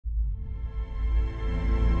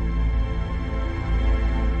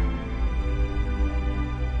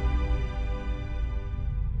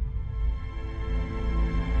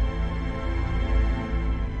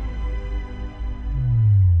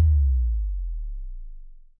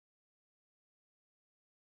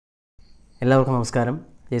എല്ലാവർക്കും നമസ്കാരം.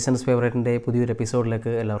 ജെയ്സൺസ് ഫേവറേറ്റിൻ്റെ പുതിയൊരു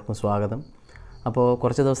എപ്പിസോഡിലേക്ക് എല്ലാവർക്കും സ്വാഗതം. അപ്പോൾ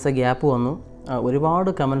കുറച്ച് ദിവസത്തെ ഗ്യാപ്പ് വന്നു. ഒരുപാട്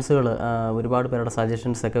കമൻസുകൾ, ഒരുപാട് പേരുടെ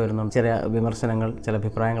സജഷൻസ് ഒക്കെ വരുന്നുണ്ട്. ചില വിമർശനങ്ങൾ, ചില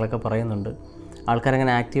അഭിപ്രായങ്ങളൊക്കെ പറയുന്നുണ്ട്.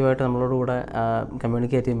 ആൾക്കാരങ്ങനെ ആക്റ്റീവായിട്ട് നമ്മളോടുകൂടെ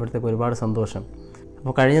കമ്മ്യൂണിക്കേറ്റ് ചെയ്യുമ്പോഴത്തേക്ക് ഒരുപാട് സന്തോഷം.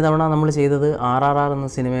 അപ്പോൾ കഴിഞ്ഞ തവണ നമ്മൾ ചെയ്തത് RRR എന്ന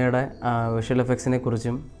സിനിമയുടെ വിഷ്വൽ എഫക്ട്സിനെ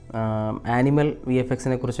കുറിച്ചും ആനിമൽ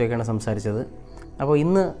VFXനെ കുറിച്ചൊക്കെയാണ് സംസാരിച്ചത്. അപ്പോൾ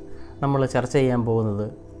ഇന്ന് നമ്മൾ ചർച്ച ചെയ്യാൻ പോകുന്നത്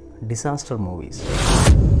ഡിസാസ്റ്റർ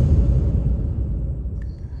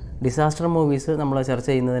മൂവീസ് നമ്മൾ ചർച്ച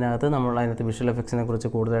ചെയ്യുന്നതിനകത്ത് നമ്മൾ അതിനകത്ത് വിഷ്വൽ എഫക്ട്സിനെ കുറിച്ച്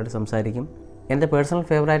കൂടുതലായിട്ട് സംസാരിക്കും. എൻ്റെ പേഴ്സണൽ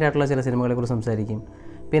ഫേവറേറ്റ് ആയിട്ടുള്ള ചില സിനിമകളെക്കുറിച്ച് സംസാരിക്കും.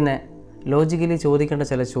 പിന്നെ ലോജിക്കലി ചോദിക്കേണ്ട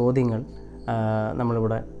ചില ചോദ്യങ്ങൾ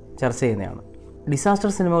നമ്മളിവിടെ ചർച്ച ചെയ്യുന്നതാണ്.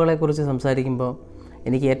 ഡിസാസ്റ്റർ സിനിമകളെക്കുറിച്ച് സംസാരിക്കുമ്പോൾ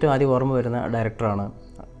എനിക്ക് ഏറ്റവും ആദ്യം ഓർമ്മ വരുന്ന ഡയറക്ടറാണ്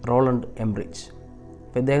റോളണ്ട് എംബ്രിഡ്ജ്.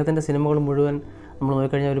 അപ്പോൾ ഇദ്ദേഹത്തിൻ്റെ സിനിമകൾ മുഴുവൻ നമ്മൾ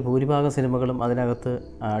നോക്കിക്കഴിഞ്ഞാൽ ഒരു ഭൂരിഭാഗം സിനിമകളും അതിനകത്ത്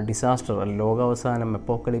ഡിസാസ്റ്റർ, ലോകാവസാനം,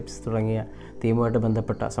 എപ്പോക്കലിപ്സ് തുടങ്ങിയ തീമുമായിട്ട്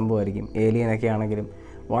ബന്ധപ്പെട്ട സംഭവമായിരിക്കും. ഏലിയനൊക്കെ ആണെങ്കിലും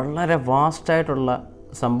വളരെ വാസ്റ്റായിട്ടുള്ള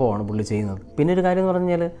സംഭവമാണ് പുള്ളി ചെയ്യുന്നത്. പിന്നെ ഒരു കാര്യം എന്ന്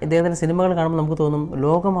പറഞ്ഞാൽ ഇദ്ദേഹത്തിൻ്റെ സിനിമകൾ കാണുമ്പോൾ നമുക്ക് തോന്നും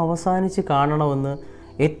ലോകം അവസാനിച്ച് കാണണമെന്ന്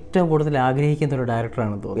ഏറ്റവും കൂടുതൽ ആഗ്രഹിക്കുന്ന ഒരു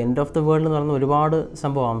ഡയറക്ടറാണ് തോന്നുന്നത്. എൻഡ് ഓഫ് ദി വേൾഡ് എന്ന് പറഞ്ഞാൽ ഒരുപാട്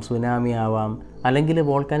സംഭവം, സുനാമി ആവാം, അല്ലെങ്കിൽ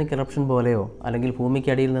വോൾക്കാനിക് എറപ്ഷൻ പോലെയോ, അല്ലെങ്കിൽ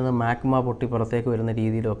ഭൂമിക്കടിയിൽ നിന്ന് മാഗ്മ പൊട്ടി പുറത്തേക്ക് വരുന്ന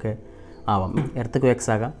രീതിയിലൊക്കെ ആവാം, എർത്ത്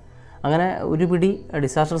ക്വേക്സ് ആകാം. അങ്ങനെ ഒരു പിടി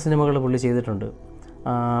ഡിസാസ്റ്റർ സിനിമകൾ പുള്ളി ചെയ്തിട്ടുണ്ട്.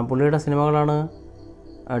 പുള്ളിയുടെ സിനിമകളാണ്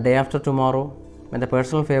ഡേ ആഫ്റ്റർ ടുമോറോ, എൻ്റെ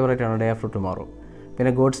പേഴ്സണൽ ഫേവറേറ്റ് ആണ് ഡേ ആഫ്റ്റർ ടുമോറോ.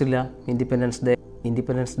 പിന്നെ ഗോഡ്സില്ല,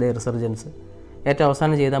 ഇൻഡിപെൻഡൻസ് ഡേ റിസർജൻസ്, ഏറ്റവും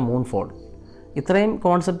അവസാനം ചെയ്ത മൂൺഫോൾ. ഇത്രയും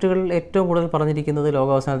കോൺസെപ്റ്റുകൾ ഏറ്റവും കൂടുതൽ പറഞ്ഞിരിക്കുന്നത്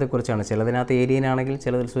ലോകാവസാനത്തെക്കുറിച്ചാണ്. ചിലതിനകത്ത് ഏലിയൻ ആണെങ്കിൽ,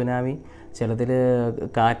 ചിലതിൽ സുനാമി, ചിലതിൽ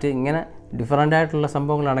കാറ്റ്, ഇങ്ങനെ ഡിഫറൻ്റ് ആയിട്ടുള്ള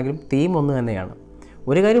സംഭവങ്ങളാണെങ്കിലും തീം ഒന്ന് തന്നെയാണ്.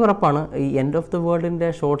 ഒരു കാര്യം ഉറപ്പാണ്, ഈ എൻഡ് ഓഫ് ദി വേൾഡിൻ്റെ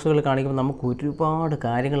ഷോർട്സുകൾ കാണിക്കുമ്പോൾ നമുക്ക് ഒരുപാട്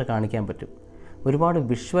കാര്യങ്ങൾ കാണിക്കാൻ പറ്റും. ഒരുപാട്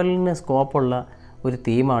വിഷ്വലിന് സ്കോപ്പുള്ള ഒരു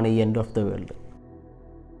തീമാണ് ഈ end of the world.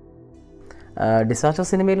 Disaster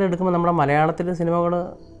സിനിമയിൽ എടുക്കുമ്പോൾ നമ്മുടെ മലയാളത്തിൽ സിനിമകൾ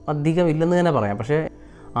അധികം ഇല്ലെന്ന് തന്നെ പറയാം. പക്ഷേ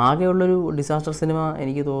ആകെയുള്ളൊരു ഡിസാസ്റ്റർ സിനിമ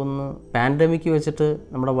എനിക്ക് തോന്നുന്നു പാൻഡമിക് വെച്ചിട്ട്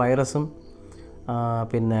നമ്മുടെ വൈറസും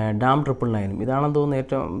പിന്നെ ഡാം 999 ഇതാണെന്ന് തോന്നുന്നു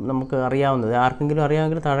ഏറ്റവും നമുക്ക് അറിയാവുന്നത്. ആർക്കെങ്കിലും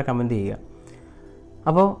അറിയാമെങ്കിൽ താഴെ കമൻറ്റ് ചെയ്യുക.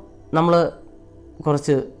 അപ്പോൾ നമ്മൾ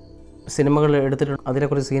കുറച്ച് സിനിമകൾ എടുത്തിട്ടുണ്ട്,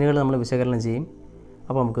 അതിനെക്കുറിച്ച് സീനുകൾ നമ്മൾ വിശകലനം ചെയ്യും.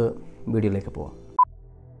 അപ്പോൾ നമുക്ക് വീഡിയോയിലേക്ക് പോകാം.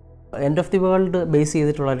 End of the world base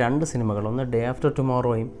ചെയ്തിട്ടുള്ള 2 സിനിമകൾ, ഒന്ന് ഡേ ആഫ്റ്റർ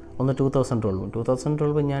ടുമോറോയും ഒന്ന്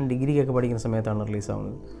 2012 ഞാൻ ഡിഗ്രിക്കൊക്കെ പഠിക്കുന്ന സമയത്താണ്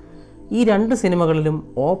റിലീസാവുന്നത്. ഈ 2 സിനിമകളിലും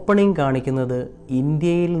ഓപ്പണിംഗ് കാണിക്കുന്നത്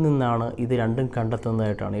ഇന്ത്യയിൽ നിന്നാണ്. ഇത് രണ്ടും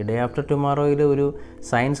കണ്ടെത്തുന്നതായിട്ടാണ്. ഈ ഡേ ആഫ്റ്റർ ടുമോറോയിൽ ഒരു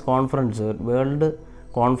സയൻസ് കോൺഫറൻസ്, വേൾഡ്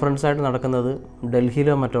കോൺഫറൻസായിട്ട് നടക്കുന്നത്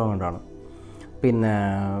ഡൽഹിയിലോ മറ്റോ കൊണ്ടാണ്. പിന്നെ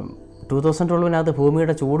 2012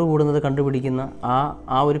 ഭൂമിയുടെ ചൂട് കൂടുന്നത് കണ്ടുപിടിക്കുന്ന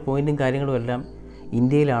ആ ഒരു പോയിൻറ്റും കാര്യങ്ങളും എല്ലാം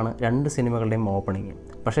ഇന്ത്യയിലാണ് 2 സിനിമകളുടെയും ഓപ്പണിങ്.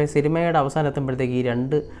 പക്ഷേ സിനിമയുടെ അവസാനം എത്തുമ്പോഴത്തേക്ക് ഈ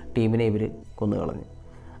 2 ടീമിനെ ഇവർ കൊന്നുകളഞ്ഞു.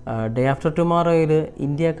 ഡേ ആഫ്റ്റർ ടുമോറോയിൽ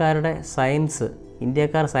ഇന്ത്യക്കാർ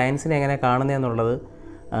സയൻസിനെ എങ്ങനെ കാണുന്നതെന്നുള്ളത്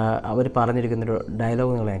അവർ പറഞ്ഞിരിക്കുന്നൊരു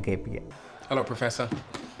ഡയലോഗ് നിങ്ങളെ ഞാൻ കേൾപ്പിക്കാം. Hello, Professor.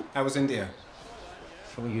 How was India?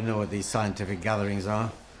 Well, you know what these scientific gatherings are.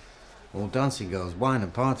 All dancing girls, wine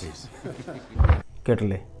and parties.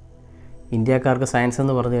 കേട്ടില്ലേ? ഇന്ത്യക്കാർക്ക് സയൻസ്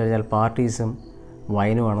എന്ന് പറഞ്ഞു കഴിഞ്ഞാൽ പാർട്ടീസും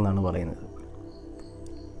വൈനുമാണെന്നാണ് പറയുന്നത്.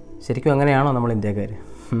 ശരിക്കും അങ്ങനെയാണോ നമ്മൾ ഇന്ത്യക്കാർ?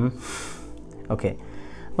 ഓക്കെ,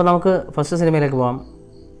 അപ്പോൾ നമുക്ക് ഫസ്റ്റ് സിനിമയിലേക്ക് പോകാം.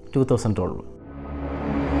 2012.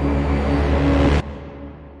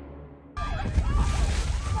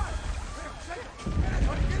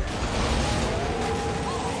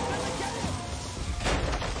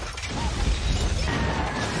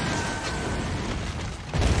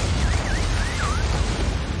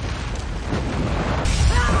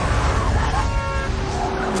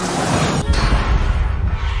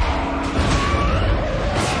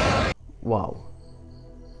 വാവ്,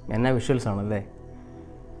 എന്നാ വിഷ്വൽസ് ആണല്ലേ.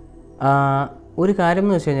 ഒരു കാര്യം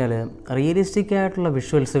എന്ന് വെച്ച് കഴിഞ്ഞാൽ റിയലിസ്റ്റിക് ആയിട്ടുള്ള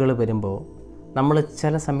വിഷ്വൽസുകൾ വരുമ്പോൾ നമ്മൾ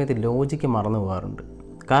ചില സമയത്ത് ലോജിക്ക് മറന്നു പോകാറുണ്ട്.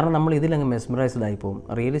 കാരണം നമ്മൾ ഇതിലങ്ങ് മെസ്മറൈസ്ഡ് ആയിപ്പോവും.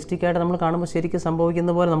 റിയലിസ്റ്റിക് ആയിട്ട് നമ്മൾ കാണുമ്പോൾ ശരിക്കും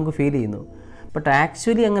സംഭവിക്കുന്ന പോലെ നമുക്ക് ഫീൽ ചെയ്യുന്നു. ബട്ട്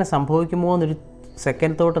ആക്ച്വലി അങ്ങനെ സംഭവിക്കുമോ എന്നൊരു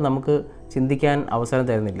സെക്കൻഡ് തോട്ട് നമുക്ക് ചിന്തിക്കാൻ അവസരം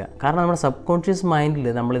തരുന്നില്ല. കാരണം നമ്മുടെ സബ് കോൺഷ്യസ് മൈൻഡിൽ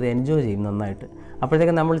നമ്മളിത് എൻജോയ് ചെയ്യും നന്നായിട്ട്.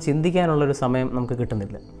 അപ്പോഴത്തേക്കും നമ്മൾ ചിന്തിക്കാനുള്ളൊരു സമയം നമുക്ക്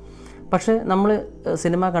കിട്ടുന്നില്ല. പക്ഷേ നമ്മൾ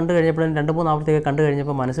സിനിമ കണ്ടു കഴിഞ്ഞപ്പോഴും 2-3 ആവർത്തിയൊക്കെ കണ്ടു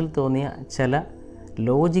കഴിഞ്ഞപ്പോൾ മനസ്സിൽ തോന്നിയ ചില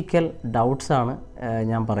ലോജിക്കൽ ഡൗട്ട്സാണ്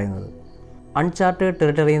ഞാൻ പറയുന്നത്. അൺചാർട്ടഡ്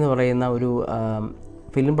ടെറിട്ടറി എന്ന് പറയുന്ന ഒരു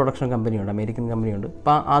ഫിലിം പ്രൊഡക്ഷൻ കമ്പനിയുണ്ട്, അമേരിക്കൻ കമ്പനിയുണ്ട്.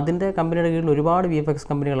 അപ്പോൾ അതിൻ്റെ കമ്പനിയുടെ കീഴിൽ ഒരുപാട് VFX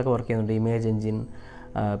കമ്പനികളൊക്കെ വർക്ക് ചെയ്യുന്നുണ്ട്. ഇമേജ് എഞ്ചിൻ,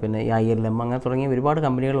 പിന്നെ ILM, അങ്ങനെ തുടങ്ങിയ ഒരുപാട്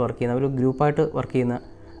കമ്പനികൾ വർക്ക് ചെയ്യുന്ന ഒരു ഗ്രൂപ്പായിട്ട് വർക്ക് ചെയ്യുന്ന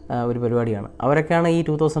ഒരു പരിപാടിയാണ്. അവരൊക്കെയാണ് ഈ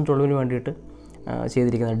 2012 വേണ്ടിയിട്ട്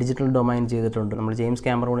ചെയ്തിരിക്കുന്നത്. ഡിജിറ്റൽ ഡൊമൈൻ ചെയ്തിട്ടുണ്ട്. നമ്മൾ ജെയിംസ്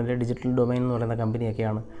ക്യാമറൂണിൻ്റെ ഡിജിറ്റൽ ഡൊമൈൻ എന്ന് പറയുന്ന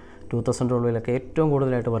കമ്പനിയൊക്കെയാണ് 2012 ഏറ്റവും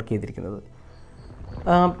കൂടുതലായിട്ട് വർക്ക് ചെയ്തിരിക്കുന്നത്.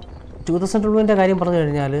 2012 കാര്യം പറഞ്ഞു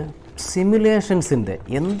കഴിഞ്ഞാൽ സിമുലേഷൻസിൻ്റെ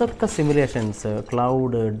എന്തൊക്കെ simulations,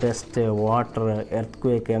 cloud, dust, water,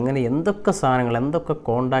 earthquake, അങ്ങനെ എന്തൊക്കെ സാധനങ്ങൾ, എന്തൊക്കെ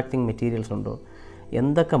കോണ്ടാക്റ്റിംഗ് മെറ്റീരിയൽസ് ഉണ്ടോ,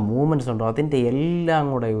 എന്തൊക്കെ മൂവ്മെൻറ്റ്സ് ഉണ്ടോ, അതിൻ്റെ എല്ലാം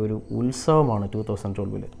കൂടെ ഒരു ഉത്സവമാണ്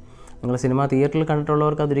 2012. നിങ്ങൾ സിനിമ തിയേറ്ററിൽ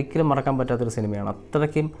കണ്ടിട്ടുള്ളവർക്ക് അതൊരിക്കലും മറക്കാൻ പറ്റാത്തൊരു സിനിമയാണ്.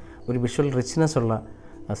 അത്രയ്ക്കും ഒരു വിഷ്വൽ റിച്ച്നെസ് ഉള്ള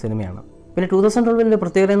സിനിമയാണ്. പിന്നെ 2012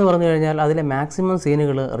 പ്രത്യേകത എന്ന് പറഞ്ഞു കഴിഞ്ഞാൽ അതിലെ മാക്സിമം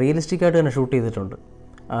സീനുകൾ റിയലിസ്റ്റിക്കായിട്ട് തന്നെ ഷൂട്ട് ചെയ്തിട്ടുണ്ട്.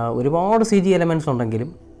 ഒരുപാട് CG എലമെൻറ്റ്സ്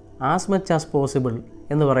ഉണ്ടെങ്കിലും ആസ് മച്ച് ആസ് പോസിബിൾ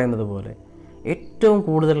എന്ന് പറയുന്നത് പോലെ ഏറ്റവും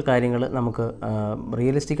കൂടുതൽ കാര്യങ്ങൾ നമുക്ക്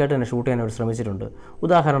റിയലിസ്റ്റിക്കായിട്ട് തന്നെ ഷൂട്ട് ചെയ്യാൻ അവർ ശ്രമിച്ചിട്ടുണ്ട്.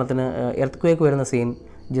 ഉദാഹരണത്തിന് എർത്ത്ക്വേക്ക് വരുന്ന സീൻ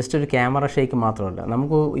ജസ്റ്റ് ഒരു ക്യാമറ ഷേക്ക് മാത്രമല്ല,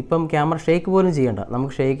 നമുക്ക് ഇപ്പം ക്യാമറ ഷേക്ക് പോലും ചെയ്യേണ്ട,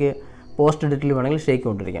 നമുക്ക് ഷേക്ക് പോസ്റ്റ് എഡിറ്റിൽ വേണമെങ്കിൽ ഷേക്ക്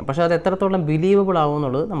കൊണ്ടിരിക്കാം. പക്ഷേ അത് എത്രത്തോളം ബിലീവബിൾ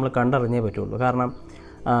ആവുമെന്നുള്ളത് നമ്മൾ കണ്ടറിഞ്ഞേ പറ്റുള്ളൂ. കാരണം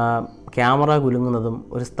ക്യാമറ കുലുങ്ങുന്നതും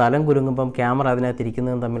ഒരു സ്ഥലം കുലുങ്ങുമ്പം ക്യാമറ അതിനകത്ത്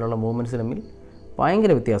ഇരിക്കുന്നതും തമ്മിലുള്ള മൂവ്മെൻറ്റ്സ് തമ്മിൽ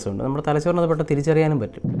ഭയങ്കര വ്യത്യാസമുണ്ട്. നമ്മുടെ തലച്ചോറിനത് പെട്ടെന്ന് തിരിച്ചറിയാനും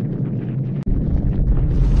പറ്റും.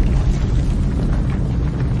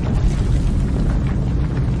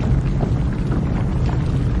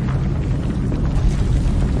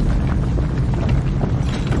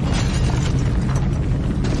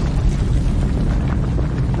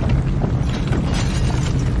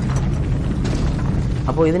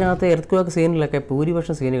 അപ്പോൾ ഇതിനകത്ത് എർത്ത്ക്വേക്ക് സീനിലൊക്കെ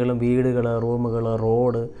ഭൂരിപക്ഷം സീനുകളും വീടുകൾ, റൂമുകൾ,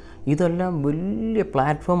 റോഡ്, ഇതെല്ലാം വലിയ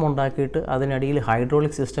പ്ലാറ്റ്ഫോം ഉണ്ടാക്കിയിട്ട് അതിനടിയിൽ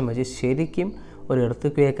ഹൈഡ്രോളിക് സിസ്റ്റം വെച്ച് ശരിക്കും ഒരു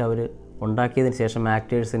എർത്ത്ക്വേക്ക് അവർ ഉണ്ടാക്കിയതിന് ശേഷം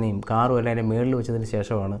ആക്ടേഴ്സിനെയും കാറും എല്ലാം അതിൻ്റെ മേളിൽ വെച്ചതിന്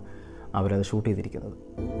ശേഷമാണ് അവരത് ഷൂട്ട് ചെയ്തിരിക്കുന്നത്.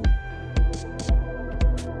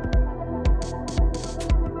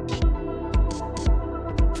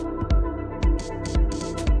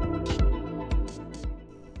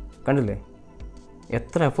 കണ്ടില്ലേ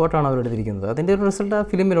എത്ര എഫേർട്ടാണ് അവരെടുത്തിരിക്കുന്നത്. അതിൻ്റെ ഒരു റിസൾട്ട് ആ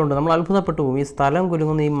ഫിലിമിലുണ്ട്. നമ്മൾ അത്ഭുതപ്പെട്ടു പോകും. ഈ സ്ഥലം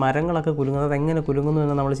കുലുങ്ങുന്നു, ഈ മരങ്ങളൊക്കെ കുലുങ്ങുന്നത്, അതെങ്ങനെ കുലുങ്ങുന്നു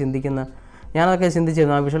എന്ന് നമ്മൾ ചിന്തിക്കുന്ന, ഞാനതൊക്കെ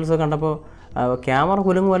ചിന്തിച്ചിരുന്നു. ആ വിഷ്വൽസ് കണ്ടപ്പോൾ ക്യാമറ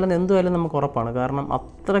കുലുങ്ങുമല്ലെന്ന് എന്തുമായാലും നമുക്ക് ഉറപ്പാണ്. കാരണം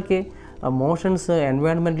അത്രയ്ക്ക് മോഷൻസ്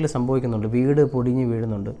എൻവയോൺമെൻറ്റിൽ സംഭവിക്കുന്നുണ്ട്. വീട് പൊടിഞ്ഞ്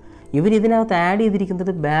വീഴുന്നുണ്ട്. ഇവരിതിനകത്ത് ആഡ്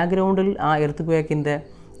ചെയ്തിരിക്കുന്നത് ബാക്ക്ഗ്രൗണ്ടിൽ ആ എർത്ത്ക്വേക്കിൻ്റെ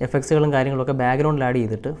എഫക്ട്സുകളും കാര്യങ്ങളൊക്കെ ബാക്ക്ഗ്രൗണ്ടിൽ ആഡ്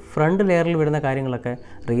ചെയ്തിട്ട് ഫ്രണ്ട് ലെയറിൽ വരുന്ന കാര്യങ്ങളൊക്കെ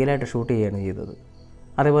റിയലായിട്ട് ഷൂട്ട് ചെയ്യുകയാണ് ചെയ്തത്.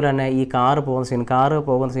 അതേപോലെ തന്നെ ഈ കാറ്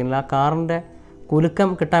പോകുന്ന സീനിൽ ആ കാറിൻ്റെ കുലുക്കം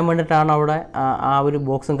കിട്ടാൻ വേണ്ടിയിട്ടാണ് അവിടെ ആ ഒരു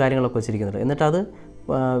ബോക്സും കാര്യങ്ങളൊക്കെ വെച്ചിരിക്കുന്നത്. എന്നിട്ടത്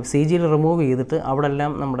CG റിമൂവ് ചെയ്തിട്ട് അവിടെ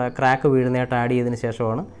എല്ലാം നമ്മുടെ ക്രാക്ക് വീഴുന്നതായിട്ട് ആഡ് ചെയ്തതിന്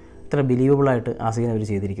ശേഷമാണ് ഇത്ര ബിലീവബിളായിട്ട് ആ സീൻ അവർ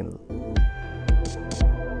ചെയ്തിരിക്കുന്നത്.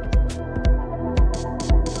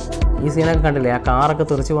 ഈ സീനൊക്കെ കണ്ടില്ലേ, ആ കാറൊക്കെ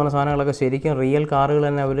തെറിച്ച് പോകുന്ന സാധനങ്ങളൊക്കെ ശരിക്കും റിയൽ കാറുകൾ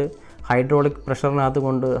തന്നെ അവർ ഹൈഡ്രോളിക്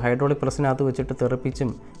പ്രസ്സിനകത്ത് വെച്ചിട്ട്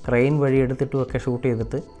തെറിപ്പിച്ചും ക്രെയിൻ വഴി എടുത്തിട്ടും ഒക്കെ ഷൂട്ട്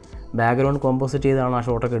ചെയ്തിട്ട് ബാക്ക്ഗ്രൗണ്ട് കോമ്പോസിറ്റ് ചെയ്താണ് ആ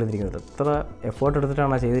ഷോട്ടൊക്കെ എടുത്തിരിക്കുന്നത്. എത്ര എഫേർട്ട്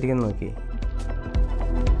എടുത്തിട്ടാണ് ആ ചെയ്തിരിക്കുന്നത് നോക്കി.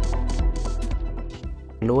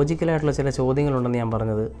 ലോജിക്കലായിട്ടുള്ള ചില ചോദ്യങ്ങളുണ്ടെന്ന് ഞാൻ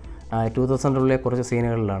പറഞ്ഞത് 2012 കുറച്ച്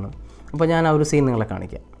സീനുകളിലാണ്. അപ്പോൾ ഞാൻ ആ ഒരു സീൻ നിങ്ങളെ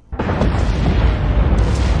കാണിക്കാം.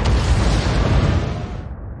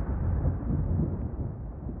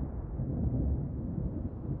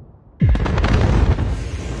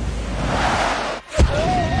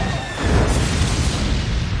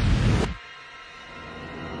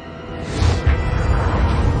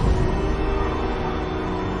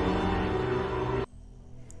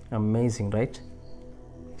 Amazing right?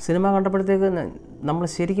 സിനിമ കണ്ടപ്പോഴത്തേക്ക് നമ്മൾ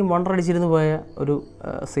ശരിക്കും വണ്ടറടിച്ചിരുന്ന് പോയ ഒരു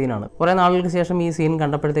സീനാണ്. കുറേ നാളുകൾക്ക് ശേഷം ഈ സീൻ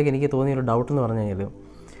കണ്ടപ്പോഴത്തേക്ക് എനിക്ക് തോന്നിയൊരു ഡൗട്ട് എന്ന് പറഞ്ഞു കഴിഞ്ഞാൽ,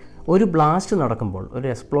 ഒരു ബ്ലാസ്റ്റ് നടക്കുമ്പോൾ, ഒരു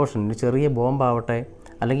എക്സ്പ്ലോഷൻ, ഒരു ചെറിയ ബോംബാവട്ടെ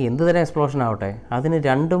അല്ലെങ്കിൽ എന്ത് തരം എക്സ്പ്ലോഷൻ ആവട്ടെ, അതിന്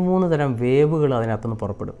 2-3 തരം വേവുകൾ അതിനകത്തുനിന്ന്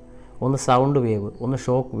പുറപ്പെടും. ഒന്ന് സൗണ്ട് വേവ്, ഒന്ന്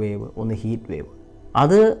ഷോക്ക് വേവ്, ഒന്ന് ഹീറ്റ് വേവ്.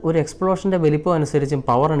 അത് ഒരു എക്സ്പ്ലോഷൻ്റെ വലിപ്പം അനുസരിച്ചും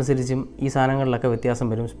പവർ അനുസരിച്ചും ഈ സാധനങ്ങളിലൊക്കെ വ്യത്യാസം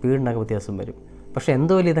വരും, സ്പീഡിനൊക്കെ വ്യത്യാസം വരും. പക്ഷേ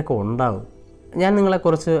എന്തോ വലിയ ഇതൊക്കെ ഉണ്ടാവും. ഞാൻ നിങ്ങളെ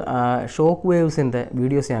കുറച്ച് ഷോക്ക് വേവ്സിൻ്റെ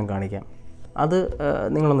വീഡിയോസ് ഞാൻ കാണിക്കാം. അത്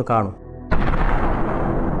നിങ്ങളൊന്ന് കാണും.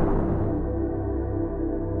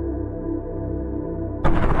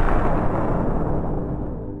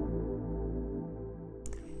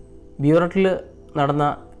 ബ്യൂറട്ടിൽ നടന്ന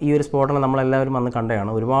ഈ ഒരു സ്പോട്ടിനെ നമ്മളെല്ലാവരും അന്ന്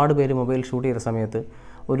കണ്ടതാണ്. ഒരുപാട് പേര് മൊബൈൽ ഷൂട്ട് ചെയ്ത സമയത്ത്,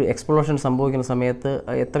 ഒരു എക്സ്പ്ലോഷൻ സംഭവിക്കുന്ന സമയത്ത്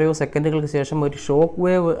എത്രയോ സെക്കൻഡുകൾക്ക് ശേഷം ഒരു ഷോക്ക്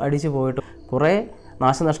വേവ് അടിച്ചു പോയിട്ട് കുറേ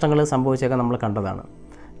നാശനഷ്ടങ്ങൾ സംഭവിച്ചൊക്കെ നമ്മൾ കണ്ടതാണ്.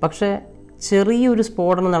 പക്ഷേ ചെറിയൊരു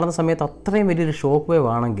സ്ഫോടനം നടന്ന സമയത്ത് അത്രയും വലിയൊരു ഷോക്ക് വേവ്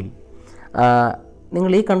ആണെങ്കിൽ,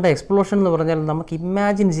 നിങ്ങൾ ഈ കണ്ട എക്സ്പ്ലോഷൻ എന്ന് പറഞ്ഞാൽ നമുക്ക്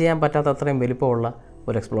ഇമാജിൻ ചെയ്യാൻ പറ്റാത്ത അത്രയും വലിപ്പമുള്ള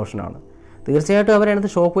ഒരു എക്സ്പ്ലോഷനാണ്. തീർച്ചയായിട്ടും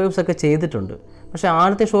അവരതിനകത്ത് ഷോക്ക് വേവ്സ് ഒക്കെ ചെയ്തിട്ടുണ്ട്. പക്ഷേ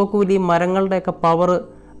ആദ്യത്തെ ഷോക്ക് വേവ്, ഈ മരങ്ങളുടെയൊക്കെ പവർ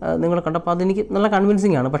നിങ്ങൾ കണ്ടപ്പോൾ അതെനിക്ക് നല്ല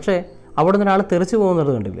കൺവിൻസിങ് ആണ്. പക്ഷേ അവിടെ നിന്ന് ഒരാൾ തെറിച്ച്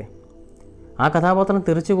പോകുന്നത് കണ്ടില്ലേ? ആ കഥാപാത്രം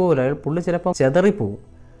തെറിച്ച് പോകില്ല, പുള്ളി ചിലപ്പോൾ ചെതറിപ്പോവും.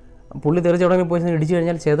 പുള്ളി തെറിച്ച് തുടങ്ങി പോയി ഇടിച്ചു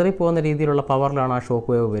കഴിഞ്ഞാൽ ചെതറിപ്പോകുന്ന രീതിയിലുള്ള പവറിലാണ് ആ ഷോക്ക്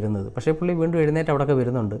വേവ് വരുന്നത്. പക്ഷേ പുള്ളി വീണ്ടും എഴുന്നേറ്റ് അവിടെയൊക്കെ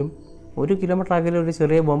വരുന്നുണ്ട്. 1 കിലോമീറ്റർ അകലെ ഒരു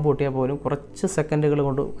ചെറിയ ബോംബ് പൊട്ടിയാൽ പോലും കുറച്ച് സെക്കൻഡുകൾ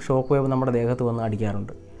കൊണ്ട് ഷോക്ക് വേവ് നമ്മുടെ ദേഹത്ത് വന്ന്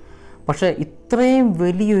അടിക്കാറുണ്ട്. പക്ഷേ ഇത്രയും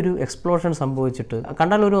വലിയൊരു എക്സ്പ്ലോഷൻ സംഭവിച്ചിട്ട്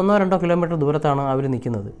കണ്ടാൽ ഒരു 1-2 കിലോമീറ്റർ ദൂരത്താണ് അവർ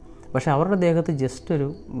നിൽക്കുന്നത്. പക്ഷേ അവരുടെ ദേഹത്ത് ജസ്റ്റ്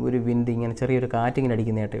ഒരു വിൻഡ്, ഇങ്ങനെ ചെറിയൊരു കാറ്റിങ്ങനെ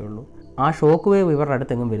അടിക്കുന്നതായിട്ടേ ഉള്ളൂ. ആ ഷോക്ക് വേവ് ഇവരുടെ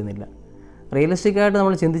അടുത്തെങ്ങും വരുന്നില്ല. റിയലിസ്റ്റിക്കായിട്ട്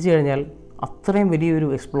നമ്മൾ ചിന്തിച്ചു കഴിഞ്ഞാൽ അത്രയും വലിയൊരു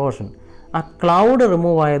എക്സ്പ്ലോഷൻ, ആ ക്ലൗഡ്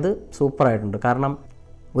റിമൂവ് ആയത് സൂപ്പറായിട്ടുണ്ട്. കാരണം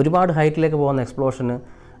ഒരുപാട് ഹൈറ്റിലേക്ക് പോകുന്ന എക്സ്പ്ലോഷന്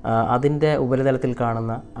അതിൻ്റെ ഉപരിതലത്തിൽ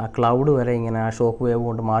കാണുന്ന ആ ക്ലൗഡ് വരെ ഇങ്ങനെ ആ ഷോക്ക് വേവ്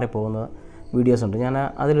കൊണ്ട് മാറിപ്പോകുന്ന വീഡിയോസ് ഉണ്ട്. ഞാൻ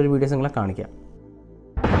അതിലൊരു വീഡിയോസ് നിങ്ങളെ കാണിക്കാം.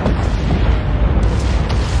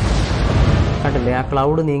 കണ്ടില്ലേ, ആ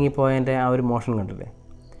ക്ലൗഡ് നീങ്ങിപ്പോയതിൻ്റെ ആ ഒരു മോഷൻ കണ്ടില്ലേ?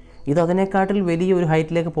 ഇത് അതിനേക്കാട്ടിൽ വലിയൊരു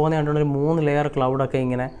ഹൈറ്റിലേക്ക് പോകുന്ന കണ്ടുകൊണ്ട് ഒരു 3 ലെയർ ക്ലൗഡൊക്കെ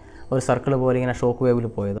ഇങ്ങനെ ഒരു സർക്കിൾ പോലെ ഇങ്ങനെ ഷോക്ക് വേവിൽ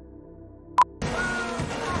പോയത്.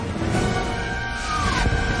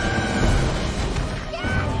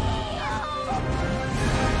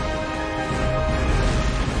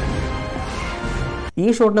 ഈ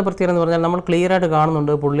ഷോട്ടിൻ്റെ പ്രത്യേകത എന്ന് പറഞ്ഞാൽ നമ്മൾ ക്ലിയറായിട്ട്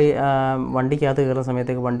കാണുന്നുണ്ട് പുള്ളി വണ്ടിക്കകത്ത് കയറുന്ന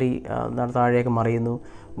സമയത്തേക്ക് വണ്ടി താഴേക്ക് മറിയുന്നു.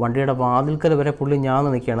 വണ്ടിയുടെ വാതിൽക്കൽ വരെ പുള്ളി ഞാന്ന്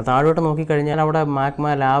നിൽക്കുകയാണ്. താഴോട്ട് നോക്കിക്കഴിഞ്ഞാൽ അവിടെ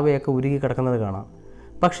മാഗ്മ ലാവയൊക്കെ ഉരുകി കിടക്കുന്നത് കാണാം.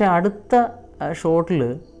 പക്ഷേ അടുത്ത ഷോട്ടിൽ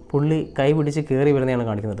പുള്ളി കൈ പിടിച്ച് കയറി വരുന്നതാണ്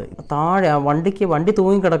കാണിക്കുന്നത്. താഴെ വണ്ടി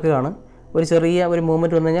തൂങ്ങിക്കിടക്കുകയാണ്. ഒരു ചെറിയ ഒരു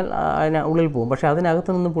മൂവ്മെൻറ്റ് വന്നു കഴിഞ്ഞാൽ അതിന് ഉള്ളിൽ പോകും. പക്ഷേ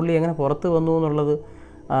അതിനകത്ത് നിന്ന് പുള്ളി എങ്ങനെ പുറത്ത് വന്നു എന്നുള്ളത്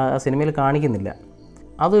സിനിമയിൽ കാണിക്കുന്നില്ല.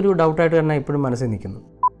 അതൊരു ഡൗട്ടായിട്ട് തന്നെ ഇപ്പോഴും മനസ്സിൽ നിൽക്കുന്നു.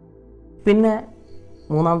 പിന്നെ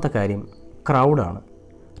മൂന്നാമത്തെ കാര്യം ക്രൗഡാണ്.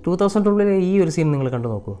 2000 ഈ ഒരു സീൻ നിങ്ങൾ കണ്ടു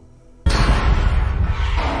നോക്കൂ.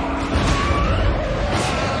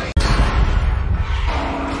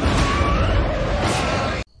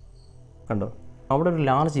 കണ്ടോ, അവിടെ ഒരു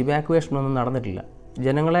ലാർജ് ഇവാക്യുവേഷൻ ഒന്നും നടന്നിട്ടില്ല.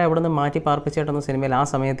 ജനങ്ങളെ അവിടെ നിന്ന് മാറ്റി പാർപ്പിച്ചിട്ടൊന്നും സിനിമയിൽ ആ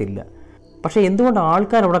സമയത്തില്ല. പക്ഷേ എന്തുകൊണ്ട്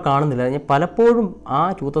ആൾക്കാർ അവിടെ കാണുന്നില്ല? ഞാൻ പലപ്പോഴും ആ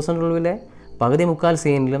 2000 പകുതി മുക്കാൽ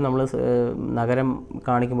സീനിലും നമ്മൾ നഗരം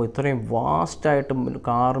കാണിക്കുമ്പോൾ ഇത്രയും വാസ്റ്റായിട്ടും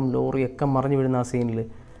കാറും ലോറിയും ഒക്കെ മറിഞ്ഞു വീഴുന്ന ആ സീനിൽ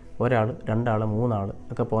 1 ആൾ 2 ആൾ 3 ആൾ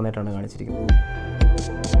ഒക്കെ പോന്നിട്ടാണ് കാണിച്ചിരിക്കുന്നത്.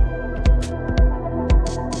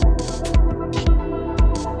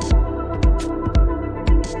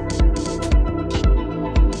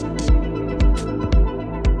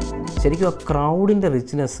 ശരിക്കും ആ ക്രൗഡിൻ്റെ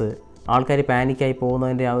റിച്ച്നെസ്, ആൾക്കാർ പാനിക്കായി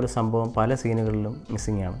പോകുന്നതിൻ്റെ ആ ഒരു സംഭവം പല സീനുകളിലും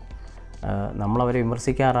മിസ്സിംഗ് ആണ്. നമ്മളവരെ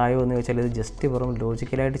വിമർശിക്കാറായോ എന്ന് ചോദിച്ചാൽ ഇത് ജസ്റ്റ് വെറും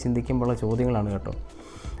ലോജിക്കലായിട്ട് ചിന്തിക്കുമ്പോഴുള്ള ചോദ്യങ്ങളാണ് കേട്ടോ.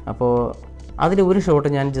 അപ്പോൾ അതിൽ ഒരു ഷോട്ട്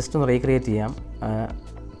ഞാൻ ജസ്റ്റ് ഒന്ന് റീക്രിയേറ്റ് ചെയ്യാം.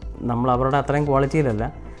 നമ്മൾ അവരുടെ അത്രയും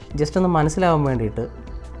ക്വാളിറ്റിയിലല്ല, ജസ്റ്റ് ഒന്ന് മനസ്സിലാവാൻ വേണ്ടിയിട്ട്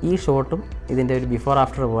ഈ ഷോട്ടും ഇതിൻ്റെ ഒരു ബിഫോർ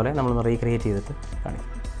ആഫ്റ്റർ പോലെ നമ്മളൊന്ന് റീക്രിയേറ്റ് ചെയ്തിട്ട് കാണിക്കും.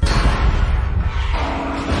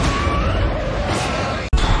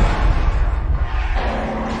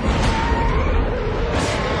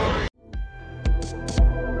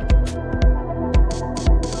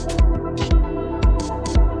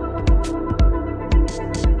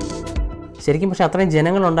 ശരിക്കും പക്ഷേ അത്രയും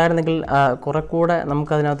ജനങ്ങളുണ്ടായിരുന്നെങ്കിൽ കുറെ കൂടെ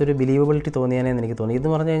നമുക്കതിനകത്തൊരു ബിലീവബിലിറ്റി തോന്നിയാനേന്ന് എനിക്ക് തോന്നി.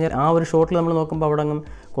 ഇതെന്ന് പറഞ്ഞു കഴിഞ്ഞാൽ ആ ഒരു ഷോട്ടിൽ നമ്മൾ നോക്കുമ്പോൾ അവിടെ അങ്ങും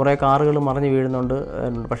കുറേ കാറുകൾ മറിഞ്ഞ് വീഴുന്നുണ്ട്.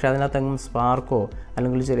 പക്ഷേ അതിനകത്തെങ്ങും സ്പാർക്കോ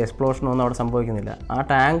അല്ലെങ്കിൽ ചെറിയ എക്സ്പ്ലോഷനോ ഒന്നും അവിടെ സംഭവിക്കുന്നില്ല. ആ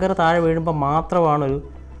ടാങ്കർ താഴെ വീഴുമ്പോൾ മാത്രമാണ് ഒരു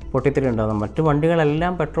പൊട്ടിത്തെറി ഉണ്ടാകുന്നത്. മറ്റു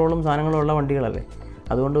വണ്ടികളെല്ലാം പെട്രോളും സാധനങ്ങളും ഉള്ള വണ്ടികളല്ലേ,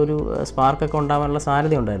 അതുകൊണ്ട് ഒരു സ്പാർക്കൊക്കെ ഉണ്ടാകാനുള്ള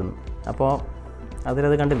സാധ്യത ഉണ്ടായിരുന്നു. അപ്പോൾ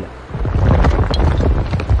അതിലത് കണ്ടില്ല.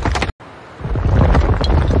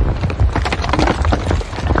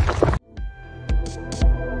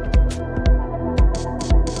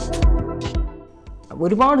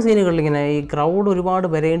 ഒരുപാട് സീനുകളിൽ ഇങ്ങനെ ഈ ക്രൗഡ് ഒരുപാട്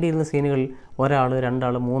വരേണ്ടിയിരുന്ന സീനുകളിൽ 1 ആൾ 2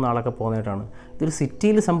 ആൾ 3 ആളൊക്കെ പോകുന്നതായിട്ടാണ്. ഇതൊരു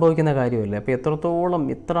സിറ്റിയിൽ സംഭവിക്കുന്ന കാര്യമല്ലേ. അപ്പോൾ എത്രത്തോളം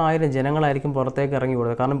ഇത്ര ആയിരം ജനങ്ങളായിരിക്കും പുറത്തേക്ക് ഇറങ്ങി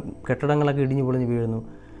ഓടുന്നത്. കാരണം കെട്ടിടങ്ങളൊക്കെ ഇടിഞ്ഞു പൊളിഞ്ഞ് വീഴുന്നു.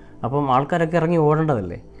 അപ്പം ആൾക്കാരൊക്കെ ഇറങ്ങി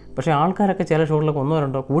ഓടേണ്ടതല്ലേ. പക്ഷേ ആൾക്കാരൊക്കെ ചില ഷോട്ടിലൊക്കെ 1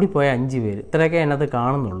 2 കൂടിപ്പോയ 5 പേര് ഇത്രയൊക്കെ അതിനകത്ത്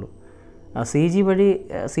കാണുന്നുള്ളൂ.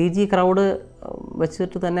 CG ക്രൗഡ്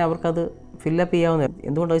വെച്ചിട്ട് തന്നെ അവർക്കത് ഫില്ലപ്പ് ചെയ്യാവുന്ന,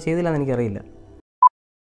 എന്തുകൊണ്ടത് ചെയ്തില്ലെന്ന് എനിക്കറിയില്ല.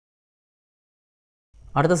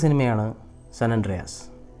 അടുത്ത സിനിമയാണ് സൺ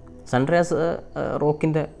ആൻഡ്രിയാസ്.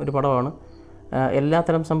 റോക്കിൻ്റെ ഒരു പടമാണ്.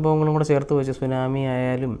 എല്ലാത്തരം സംഭവങ്ങളും കൂടെ ചേർത്ത് വെച്ച് സുനാമി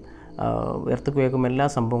ആയാലും എർത്ത് എല്ലാ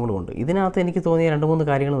സംഭവങ്ങളും ഉണ്ട്. ഇതിനകത്ത് എനിക്ക് തോന്നിയ 2-3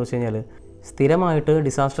 കാര്യങ്ങളെന്ന് വെച്ച് കഴിഞ്ഞാൽ, സ്ഥിരമായിട്ട്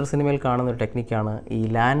ഡിസാസ്റ്റർ സിനിമയിൽ കാണുന്ന ഒരു ടെക്നിക്കാണ് ഈ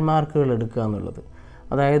ലാൻഡ് മാർക്കുകൾ എടുക്കുക എന്നുള്ളത്.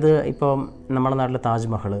 അതായത് ഇപ്പം നമ്മുടെ നാട്ടിലെ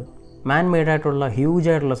താജ്മഹൽ, മാൻ മെയ്ഡായിട്ടുള്ള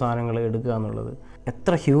ഹ്യൂജായിട്ടുള്ള സാധനങ്ങൾ എടുക്കുക എന്നുള്ളത്.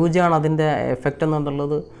 എത്ര ഹ്യൂജാണ് അതിൻ്റെ എഫക്റ്റ്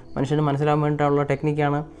എന്നുള്ളത് മനുഷ്യന് മനസ്സിലാവാൻ വേണ്ടിയിട്ടുള്ള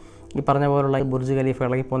ടെക്നിക്കാണ് ഈ പറഞ്ഞ പോലുള്ള ബുർജ് ഖലീഫ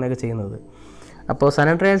ഇളകിപ്പോകുന്നതൊക്കെ ചെയ്യുന്നത്. അപ്പോൾ സൺ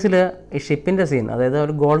ആൻഡ്രിയാസിൽ ഈ ഷിപ്പിൻ്റെ സീൻ, അതായത്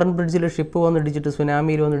ഒരു ഗോൾഡൻ ബ്രിഡ്ജിൽ ഷിപ്പ് വന്നിടിച്ചിട്ട്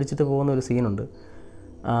സുനാമിയിൽ വന്നിടിച്ചിട്ട് പോകുന്ന ഒരു സീനുണ്ട്.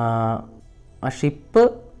 ആ ഷിപ്പ്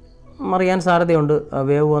മറിയാൻ സാധ്യതയുണ്ട്,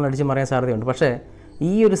 വേവ് വന്നിടിച്ച് മറിയാൻ സാധ്യതയുണ്ട്. പക്ഷേ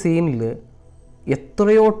ഈ ഒരു സീനിൽ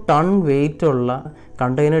എത്രയോ ടൺ വെയിറ്റുള്ള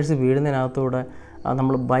കണ്ടെയ്നേഴ്സ് വീഴുന്നതിനകത്തൂടെ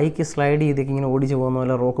നമ്മൾ ബൈക്ക് സ്ലൈഡ് ചെയ്തൊക്കെ ഇങ്ങനെ ഓടിച്ച് പോകുന്ന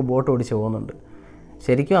പോലെ റോക്ക് ബോട്ട് ഓടിച്ച് പോകുന്നുണ്ട്.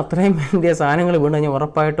 ശരിക്കും അത്രയും വലിയ സാധനങ്ങൾ വീണ് കഴിഞ്ഞാൽ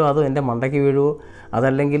ഉറപ്പായിട്ടും അത് എൻ്റെ മണ്ടയ്ക്ക് വീഴുമോ,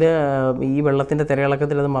 അതല്ലെങ്കിൽ ഈ വെള്ളത്തിൻ്റെ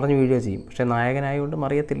തിരയിളക്കത്തിൽ അത് മറിഞ്ഞ് വീഴുകയോ ചെയ്യും. പക്ഷേ നായകനായതുകൊണ്ട്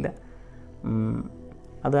മറിയത്തില്ല.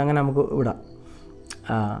 അത് അങ്ങനെ നമുക്ക് വിടാം.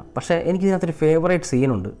 പക്ഷേ എനിക്കിതിനകത്തൊരു ഫേവറേറ്റ്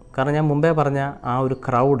സീനുണ്ട്. കാരണം ഞാൻ മുമ്പേ പറഞ്ഞ ആ ഒരു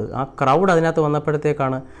ക്രൗഡ് അതിനകത്ത്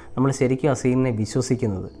വന്നപ്പോഴത്തേക്കാണ് നമ്മൾ ശരിക്കും ആ സീനിനെ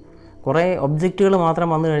വിശ്വസിക്കുന്നത്. കുറേ ഒബ്ജക്റ്റുകൾ മാത്രം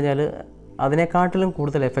വന്നു കഴിഞ്ഞാൽ അതിനെക്കാട്ടിലും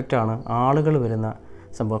കൂടുതൽ എഫക്റ്റാണ് ആളുകൾ വരുന്ന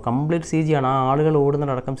സംഭവം. കംപ്ലീറ്റ് CG ആണ്. ആ ആളുകൾ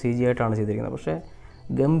ഓടുന്നതടക്കം CG ആയിട്ടാണ് ചെയ്തിരിക്കുന്നത്. പക്ഷേ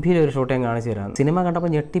ഗംഭീര ഒരു ഷോട്ട് ഞാൻ കാണിച്ചു തരാം. സിനിമ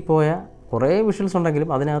കണ്ടപ്പോൾ ഞെട്ടിപ്പോയ കുറേ വിഷ്വൽസ് ഉണ്ടെങ്കിലും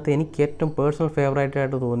അതിനകത്ത് എനിക്ക് ഏറ്റവും പേഴ്സണൽ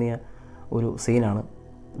ഫേവറേറ്റായിട്ട് തോന്നിയ ഒരു സീനാണ്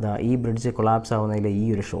ഈ ബ്രിഡ്ജ് കൊളാപ്സ് ആവുന്നതിലെ ഈ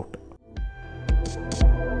ഒരു ഷോട്ട്.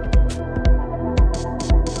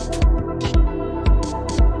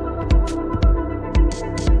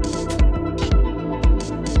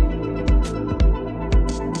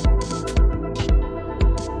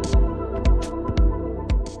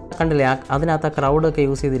 കണ്ടില്ലേ, അതിനകത്ത് ആ ക്രൗഡൊക്കെ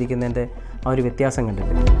യൂസ് ചെയ്തിരിക്കുന്നതിൻ്റെ ആ ഒരു വ്യത്യാസം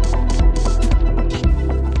കണ്ടില്ലേ.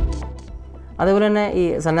 അതേപോലെ തന്നെ ഈ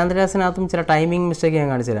സന്നാന്തരാസിനകത്തും ചില ടൈമിംഗ് മിസ്റ്റേക്ക് ഞാൻ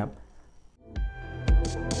കാണിച്ചു തരാം.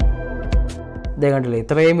 ഇതേ കണ്ടില്ലേ,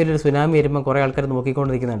 ഇത്രയും വലിയൊരു സുനാമി വരുമ്പോൾ കുറേ ആൾക്കാർ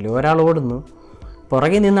നോക്കിക്കൊണ്ടിരിക്കുന്നുണ്ടല്ലേ. ഒരാൾ ഓടുന്നു,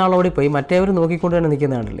 പുറകെ നിന്ന ആൾ ഓടിപ്പോയി, മറ്റേവർ നോക്കിക്കൊണ്ട് തന്നെ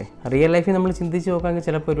നിൽക്കുന്നുണ്ടല്ലേ. റിയൽ ലൈഫിൽ നമ്മൾ ചിന്തിച്ച് നോക്കാമെങ്കിൽ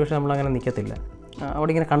ചിലപ്പോൾ ഒരുപക്ഷെ നമ്മളങ്ങനെ നിൽക്കത്തില്ല.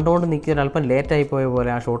 അവിടെ ഇങ്ങനെ കണ്ടുകൊണ്ട് നിൽക്കുക അല്പം ലേറ്റായി പോയ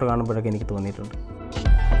പോലെ ആ ഷോട്ട് കാണുമ്പോഴൊക്കെ എനിക്ക് തോന്നിയിട്ടുണ്ട്.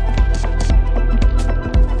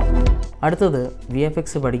 അടുത്തത് VFX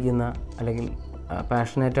പഠിക്കുന്ന അല്ലെങ്കിൽ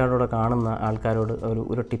പാഷനേറ്റോടെ കാണുന്ന ആൾക്കാരോട്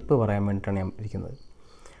ഒരു ടിപ്പ് പറയാൻ വേണ്ടിയിട്ടാണ് ഞാൻ ഇരിക്കുന്നത്.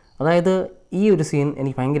 അതായത് ഈ ഒരു സീൻ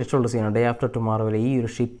എനിക്ക് ഭയങ്കര ഇഷ്ടമുള്ള സീനാണ്. ഡേ ആഫ്റ്റർ ടുമാറോയിലെ ഈ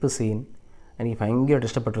ഒരു ഷിപ്പ് സീൻ എനിക്ക് ഭയങ്കരമായിട്ട്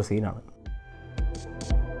ഇഷ്ടപ്പെട്ടൊരു സീനാണ്.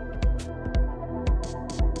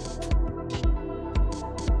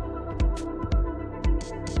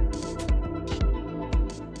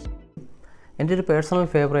 എൻ്റെ ഒരു പേഴ്സണൽ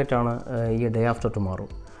ഫേവറേറ്റാണ് ഈ ഡേ ആഫ്റ്റർ ടുമാറോ.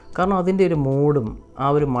 കാരണം അതിൻ്റെ ഒരു മൂഡും ആ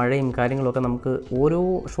ഒരു മഴയും കാര്യങ്ങളൊക്കെ നമുക്ക് ഓരോ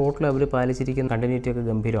ഷോട്ടിലും അവർ പാലിച്ചിരിക്കുന്ന കണ്ടിന്യൂറ്റിയൊക്കെ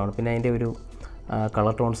ഗംഭീരമാണ്. പിന്നെ അതിൻ്റെ ഒരു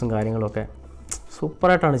കളർ ടോൺസും കാര്യങ്ങളൊക്കെ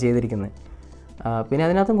സൂപ്പറായിട്ടാണ് ചെയ്തിരിക്കുന്നത്. പിന്നെ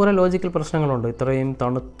അതിനകത്തും കുറേ ലോജിക്കൽ പ്രശ്നങ്ങളുണ്ട്. ഇത്രയും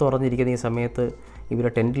തണുത്തുറഞ്ഞിരിക്കുന്ന ഈ സമയത്ത് ഇവർ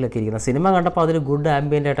ടെൻറ്റിലൊക്കെ ഇരിക്കുന്ന സിനിമ കണ്ടപ്പോൾ അതൊരു ഗുഡ്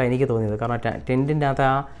ആംബിയൻ്റ് ആയിട്ടാണ് എനിക്ക് തോന്നിയത്. കാരണം ടെൻറ്റിൻ്റെ അകത്ത്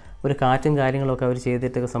ആ ഒരു കാറ്റും കാര്യങ്ങളൊക്കെ അവർ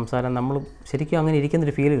ചെയ്തിട്ട് സംസാരം നമ്മൾ ശരിക്കും അങ്ങനെ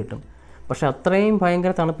ഇരിക്കുന്നൊരു ഫീൽ കിട്ടും. പക്ഷേ അത്രയും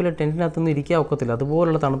ഭയങ്കര തണുപ്പിൽ ടെൻറ്റിനകത്തൊന്നും ഇരിക്കാൻ ഒക്കത്തില്ല.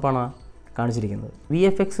 അതുപോലുള്ള തണുപ്പാണ് കാണിച്ചിരിക്കുന്നത്.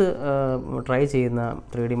 VFX ട്രൈ ചെയ്യുന്ന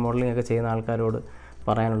 3D മോഡലിംഗ് ഒക്കെ ചെയ്യുന്ന ആൾക്കാരോട്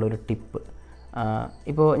പറയാനുള്ളൊരു ടിപ്പ്,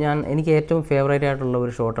 ഇപ്പോൾ എനിക്ക് ഏറ്റവും ഫേവറേറ്റ് ആയിട്ടുള്ള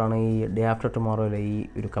ഒരു ഷോട്ടാണ് ഈ ഡേ ആഫ്റ്റർ ടുമോറോയിലെ ഈ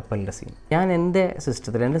ഒരു കപ്പലിൻ്റെ സീൻ. എൻ്റെ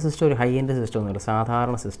സിസ്റ്റം ഒരു ഹൈ എൻഡ് സിസ്റ്റം ഒന്നുമില്ല,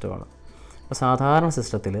 സാധാരണ സിസ്റ്റമാണ്. അപ്പോൾ സാധാരണ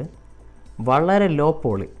സിസ്റ്റത്തിൽ വളരെ ലോ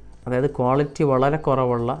പോളി, അതായത് ക്വാളിറ്റി വളരെ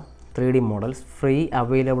കുറവുള്ള 3D മോഡൽസ്, ഫ്രീ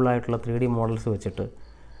അവൈലബിൾ ആയിട്ടുള്ള 3D മോഡൽസ് വെച്ചിട്ട്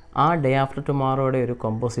ആ ഡേ ആഫ്റ്റർ ടുമോറോയുടെ ഒരു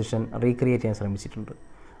കോമ്പോസിഷൻ റീക്രിയേറ്റ് ചെയ്യാൻ ശ്രമിച്ചിട്ടുണ്ട്.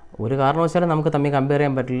 ഒരു കാരണവശാലും നമുക്ക് തമ്മിൽ കമ്പയർ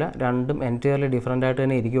ചെയ്യാൻ പറ്റില്ല. രണ്ടും എൻറ്റയർലി ഡിഫറൻ്റ് ആയിട്ട്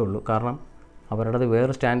തന്നെ ഇരിക്കുകയുള്ളൂ. കാരണം അവരുടേത്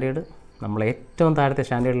വേറെ സ്റ്റാൻഡേർഡ്, നമ്മൾ ഏറ്റവും താഴത്തെ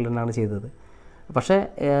സ്റ്റാൻഡേർഡിൽ നിന്നാണ് ചെയ്തത്. പക്ഷേ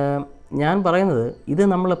ഞാൻ പറയുന്നത് ഇത്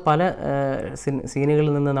നമ്മൾ പല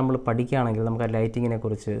സീനുകളിൽ നിന്ന് നമ്മൾ പഠിക്കുകയാണെങ്കിൽ നമുക്ക് ആ ലൈറ്റിങ്ങിനെ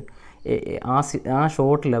കുറിച്ച് ആ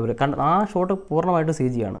ഷോട്ടിൽ അവർ ആ ഷോട്ട് പൂർണ്ണമായിട്ട്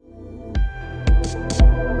CG ആണ്.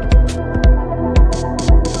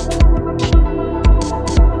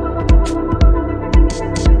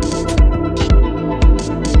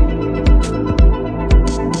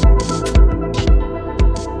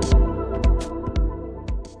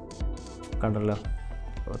 കണ്ടല്ലോ,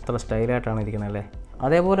 എത്ര സ്റ്റൈലായിട്ടാണ് ഇരിക്കുന്നത് അല്ലേ.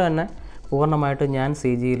 അതേപോലെ തന്നെ പൂർണ്ണമായിട്ട് ഞാൻ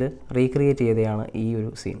CGയിൽ റീക്രിയേറ്റ് ചെയ്തതാണ് ഈ ഒരു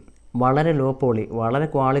സീൻ. വളരെ ലോ പോളി, വളരെ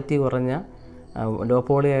ക്വാളിറ്റി കുറഞ്ഞ ലോ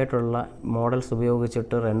പോളി ആയിട്ടുള്ള മോഡൽസ്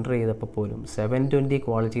ഉപയോഗിച്ചിട്ട് റെൻഡർ ചെയ്തപ്പോൾ പോലും 720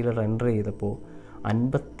 ക്വാളിറ്റിയിൽ റെൻഡർ ചെയ്തപ്പോൾ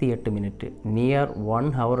 58 മിനിറ്റ്, നിയർ 1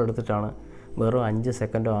 hour എടുത്തിട്ടാണ് വെറും 5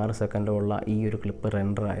 സെക്കൻഡോ 6 സെക്കൻഡോ ഉള്ള ഈ ഒരു ക്ലിപ്പ്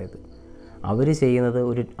റെൻഡർ ആയത്. അവർ ചെയ്യുന്നത്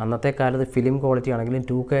ഒരു അന്നത്തെ കാലത്ത് ഫിലിം ക്വാളിറ്റി ആണെങ്കിലും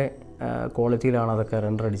 2K ക്വാളിറ്റിയിലാണ് അതൊക്കെ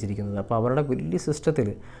റെൻഡർ അടിച്ചിരിക്കുന്നത്. അപ്പോൾ അവരുടെ വലിയ സിസ്റ്റത്തിൽ,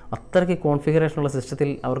 അത്രയ്ക്ക് കോൺഫിഗറേഷനുള്ള സിസ്റ്റത്തിൽ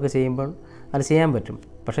അവർക്ക് ചെയ്യുമ്പോൾ അത് ചെയ്യാൻ പറ്റും.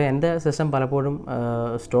 പക്ഷേ എൻ്റെ സിസ്റ്റം പലപ്പോഴും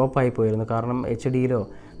സ്റ്റോപ്പായി പോയിരുന്നു. കാരണം HDയിലോ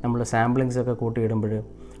നമ്മൾ സാമ്പിളിങ്സൊക്കെ കൂട്ടിയിടുമ്പോൾ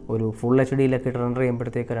ഒരു ഫുൾ HDയിലൊക്കെ റെൻഡർ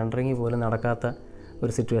ചെയ്യുമ്പോഴത്തേക്ക് റെൻഡറിങ് പോലും നടക്കാത്ത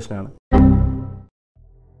ഒരു സിറ്റുവേഷനാണ്.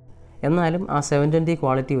 എന്നാലും ആ 720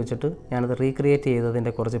 ക്വാളിറ്റി വെച്ചിട്ട് ഞാനത് റീക്രിയേറ്റ്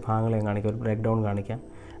ചെയ്തതിൻ്റെ കുറച്ച് ഭാഗങ്ങൾ ഞാൻ കാണിക്കാം, ഒരു ബ്രേക്ക് ഡൗൺ കാണിക്കാം.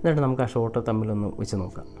 എന്നിട്ട് നമുക്ക് ആ ഷോട്ട് തമ്മിലൊന്ന് വെച്ച്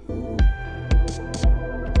നോക്കാം.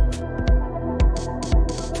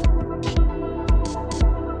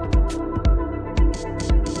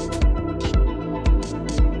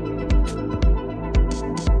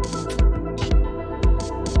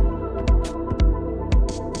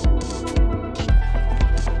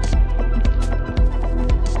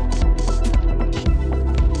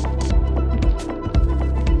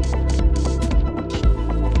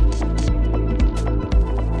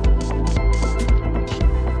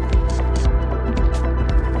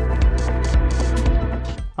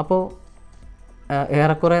 അപ്പോൾ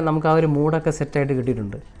ഏറെക്കുറെ നമുക്ക് ആ ഒരു മൂഡൊക്കെ സെറ്റായിട്ട്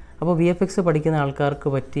കിട്ടിയിട്ടുണ്ട്. അപ്പോൾ VFX പഠിക്കുന്ന ആൾക്കാർക്ക്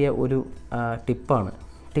പറ്റിയ ഒരു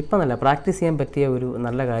ടിപ്പെന്നല്ല, പ്രാക്ടീസ് ചെയ്യാൻ പറ്റിയ ഒരു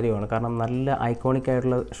നല്ല കാര്യമാണ്. കാരണം നല്ല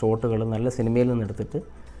ഐക്കോണിക്കായിട്ടുള്ള ഷോട്ടുകൾ നല്ല സിനിമയിൽ നിന്ന് എടുത്തിട്ട്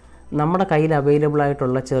നമ്മുടെ കയ്യിൽ അവൈലബിൾ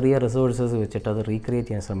ആയിട്ടുള്ള ചെറിയ റിസോഴ്സസ് വെച്ചിട്ട് അത് റീക്രിയേറ്റ്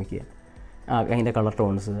ചെയ്യാൻ ശ്രമിക്കുക. അതിൻ്റെ കളർ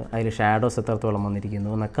ടോൺസ്, അതിൽ ഷാഡോസ് എത്രത്തോളം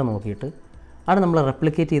വന്നിരിക്കുന്നു എന്നൊക്കെ നോക്കിയിട്ട് അത് നമ്മൾ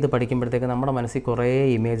റെപ്ലിക്കേറ്റ് ചെയ്ത് പഠിക്കുമ്പോഴത്തേക്ക് നമ്മുടെ മനസ്സിൽ കുറേ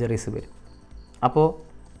ഇമേജറീസ് വരും. അപ്പോൾ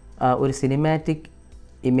ഒരു സിനിമാറ്റിക്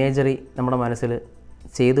ഇമേജറി നമ്മുടെ മനസ്സിൽ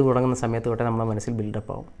ചെയ്തു തുടങ്ങുന്ന സമയത്ത് തൊട്ടേ നമ്മുടെ മനസ്സിൽ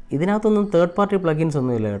ബിൽഡപ്പ് ആവും. ഇതിനകത്തൊന്നും തേർഡ് പാർട്ടി പ്ലഗിൻസ്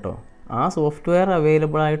ഒന്നുമില്ല കേട്ടോ. ആ സോഫ്റ്റ്വെയർ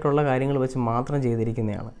അവൈലബിൾ ആയിട്ടുള്ള കാര്യങ്ങൾ വെച്ച് മാത്രം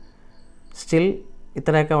ചെയ്തിരിക്കുന്നതാണ്. സ്റ്റിൽ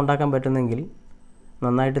ഇത്രയൊക്കെ ഉണ്ടാക്കാൻ പറ്റുന്നെങ്കിൽ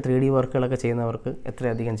നന്നായിട്ട് 3D വർക്കുകളൊക്കെ ചെയ്യുന്നവർക്ക്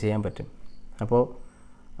എത്രയധികം ചെയ്യാൻ പറ്റും. അപ്പോൾ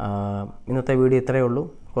ഇന്നത്തെ വീഡിയോ ഇത്രയേ ഉള്ളൂ.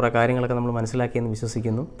 കുറേ കാര്യങ്ങളൊക്കെ നമ്മൾ മനസ്സിലാക്കിയെന്ന്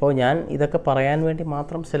വിശ്വസിക്കുന്നു. അപ്പോൾ ഞാൻ ഇതൊക്കെ പറയാൻ വേണ്ടി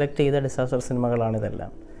മാത്രം സെലക്ട് ചെയ്ത ഡിസാസ്റ്റർ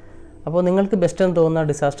സിനിമകളാണിതെല്ലാം. അപ്പോൾ നിങ്ങൾക്ക് ബെസ്റ്റ് എന്ന് തോന്നുന്ന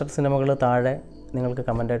ഡിസാസ്റ്റർ സിനിമകൾ താഴെ നിങ്ങൾക്ക്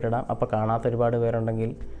കമൻ്റായിട്ട് ഇടാം. അപ്പോൾ കാണാത്ത ഒരുപാട് പേരുണ്ടെങ്കിൽ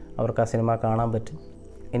അവർക്ക് ആ സിനിമ കാണാൻ പറ്റും,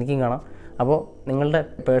 എനിക്കും കാണാം. അപ്പോൾ നിങ്ങളുടെ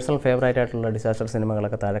പേഴ്സണൽ ഫേവറേറ്റ് ആയിട്ടുള്ള ഡിസാസ്റ്റർ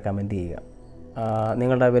സിനിമകളൊക്കെ താഴെ കമൻറ്റ് ചെയ്യുക.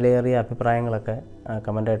 നിങ്ങളുടെ വിലയേറിയ അഭിപ്രായങ്ങളൊക്കെ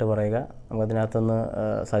കമൻ്റായിട്ട് പറയുക. നമുക്കതിനകത്തുനിന്ന്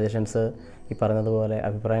സജഷൻസ് ഈ പറഞ്ഞതുപോലെ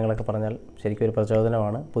അഭിപ്രായങ്ങളൊക്കെ പറഞ്ഞാൽ ശരിക്കും ഒരു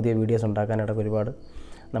പ്രചോദനമാണ്. പുതിയ വീഡിയോസ് ഉണ്ടാക്കാനായിട്ടൊക്കെ ഒരുപാട്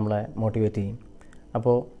നമ്മളെ മോട്ടിവേറ്റ് ചെയ്യും.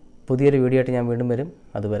 അപ്പോൾ പുതിയൊരു വീഡിയോ ആയിട്ട് ഞാൻ വീണ്ടും വരും.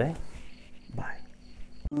 അതുവരെ ബൈ.